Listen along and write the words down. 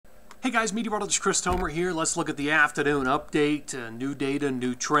guys, Meteorologist Chris Tomer here. Let's look at the afternoon update, new data,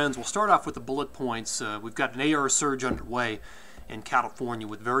 new trends. We'll start off with the bullet points. We've got an AR surge underway in California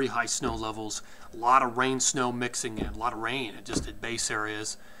with very high snow levels, a lot of rain, snow mixing in, a lot of rain just at base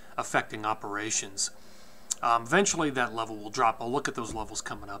areas affecting operations. Eventually that level will drop. I'll look at those levels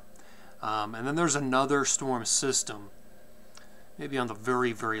coming up. And then there's another storm system, maybe on the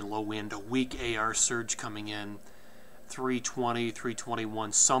very, very low end, a weak AR surge coming in. 320,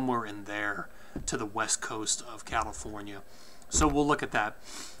 321, somewhere in there to the west coast of California. So we'll look at that.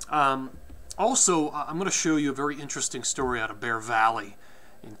 Also, I'm going to show you a very interesting story out of Bear Valley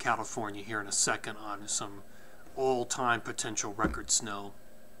in California here in a second on some all-time potential record snow.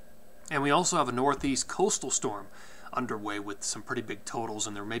 And we also have a northeast coastal storm underway with some pretty big totals,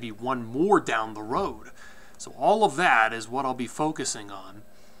 and there may be one more down the road. So all of that is what I'll be focusing on.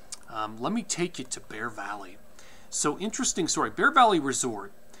 Let me take you to Bear Valley. So interesting story. Bear Valley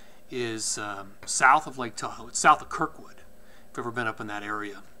Resort is south of Lake Tahoe. It's south of Kirkwood, if you've ever been up in that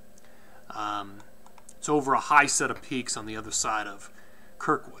area. It's over a high set of peaks on the other side of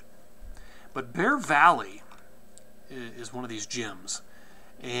Kirkwood. But Bear Valley is one of these gyms,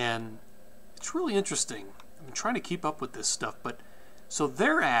 and it's really interesting. I'm trying to keep up with this stuff, but so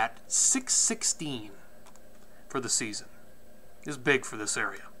they're at 616 for the season. It's big for this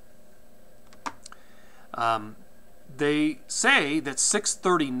area. They say that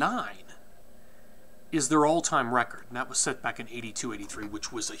 639 is their all-time record, and that was set back in 82, 83,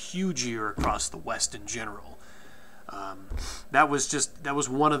 which was a huge year across the West in general. That was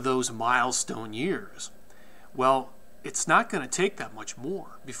one of those milestone years. Well, it's not going to take that much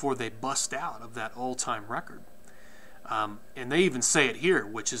more before they bust out of that all-time record. And they even say it here,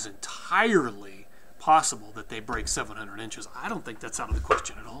 which is entirely possible that they break 700 inches. I don't think that's out of the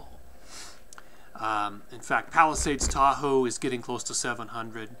question at all. In fact, Palisades, Tahoe is getting close to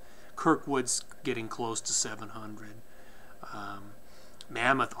 700. Kirkwood's getting close to 700.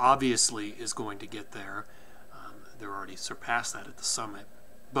 Mammoth obviously is going to get there. They're already surpassed that at the summit.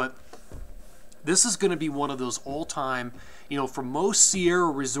 But this is going to be one of those all-time, for most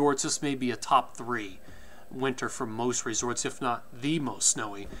Sierra resorts, this may be a top 3 winter for most resorts, if not the most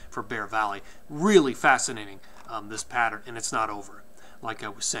snowy for Bear Valley. Really fascinating, this pattern, and it's not over, like I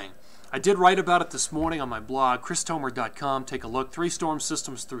was saying. I did write about it this morning on my blog, christomer.com. Take a look. 3 storm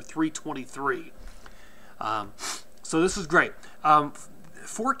systems through 323. So this is great.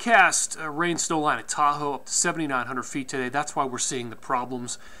 Forecast rain snow line at Tahoe up to 7,900 feet today. That's why we're seeing the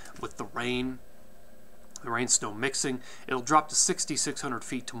problems with the rain snow mixing. It'll drop to 6,600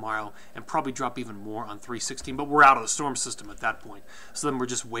 feet tomorrow and probably drop even more on 316. But we're out of the storm system at that point. So then we're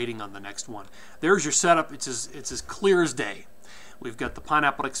just waiting on the next one. There's your setup. It's as clear as day. We've got the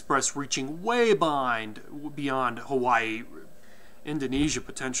Pineapple Express reaching way beyond Hawaii, Indonesia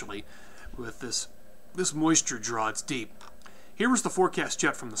potentially, with this moisture draw. It's deep. Here was the forecast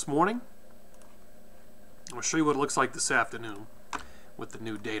jet from this morning. I'll show you what it looks like this afternoon with the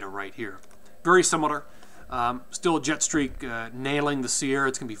new data right here. Very similar. Still a jet streak nailing the Sierra.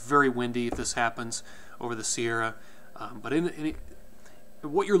 It's going to be very windy if this happens over the Sierra. But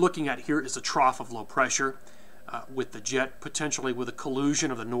what you're looking at here is a trough of low pressure. With the jet, potentially with a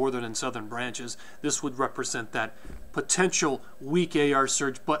collusion of the northern and southern branches. This would represent that potential weak AR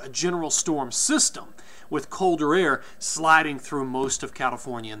surge, but a general storm system with colder air sliding through most of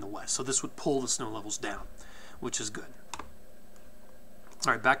California and the west. So this would pull the snow levels down, which is good.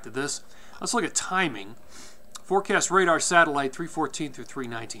 All right, back to this. Let's look at timing. Forecast radar satellite 314 through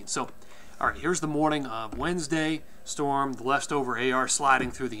 319. So, all right, here's the morning of Wednesday. Storm, the leftover AR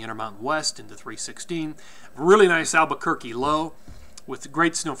sliding through the Intermountain West into 316. Really nice Albuquerque low with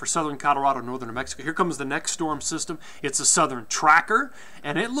great snow for southern Colorado, northern New Mexico. Here comes the next storm system. It's a southern tracker,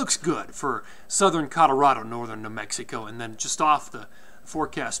 and it looks good for southern Colorado, northern New Mexico. And then just off the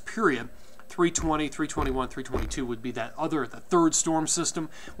forecast period, 320, 321, 322 would be the third storm system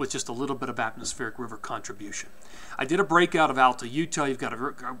with just a little bit of atmospheric river contribution. I did a breakout of Alta, Utah. You've got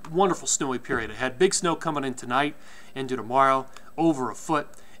a wonderful snowy period ahead. Big snow coming in tonight into tomorrow, over a foot,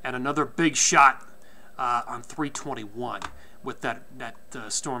 and another big shot on 321 with that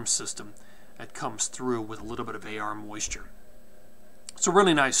storm system that comes through with a little bit of AR moisture. It's a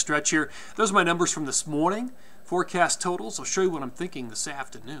really nice stretch here. Those are my numbers from this morning. Forecast totals. I'll show you what I'm thinking this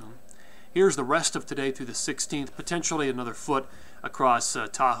afternoon. Here's the rest of today through the 16th, potentially another foot across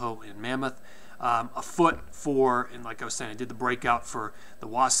Tahoe and Mammoth. A foot for, and like I was saying, I did the breakout for the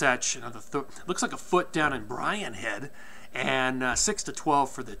Wasatch, looks like a foot down in Bryan Head, and 6 to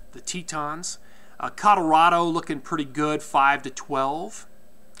 12 for the Tetons. Colorado looking pretty good, 5 to 12.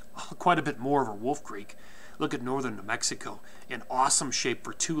 Quite a bit more over Wolf Creek. Look at northern New Mexico, in awesome shape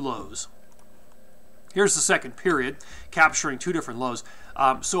for 2 lows. Here's the second period, capturing 2 different lows.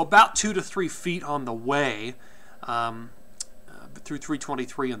 So about 2 to 3 feet on the way through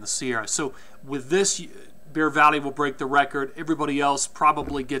 323 in the Sierra. So with this, Bear Valley will break the record. Everybody else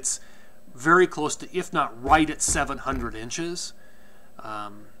probably gets very close to, if not right at 700 inches,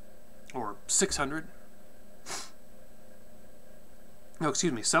 or 600. No,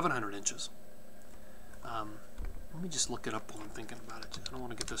 excuse me, 700 inches. Let me just look it up while I'm thinking about it. I don't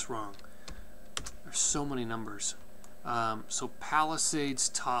want to get this wrong. There's so many numbers. So Palisades,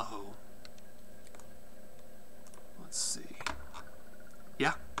 Tahoe. Let's see.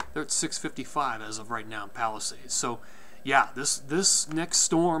 Yeah, they're at 655 as of right now in Palisades. So, yeah, this next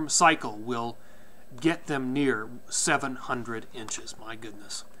storm cycle will get them near 700 inches. My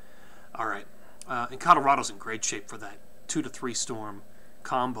goodness. All right. And Colorado's in great shape for that 2 to 3 storm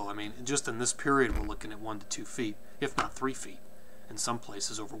combo. I mean, just in this period, we're looking at 1 to 2 feet, if not 3 feet, in some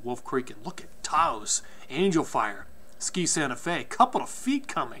places over Wolf Creek. And look at Taos, Angel Fire, Ski Santa Fe, couple of feet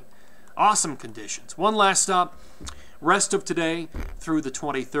coming. Awesome conditions. One last stop, rest of today through the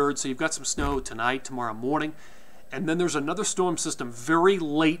 23rd. So you've got some snow tonight, tomorrow morning. And then there's another storm system very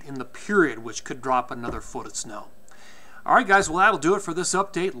late in the period, which could drop another foot of snow. All right, guys, well, that'll do it for this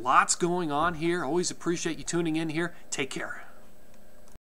update. Lots going on here. Always appreciate you tuning in here. Take care.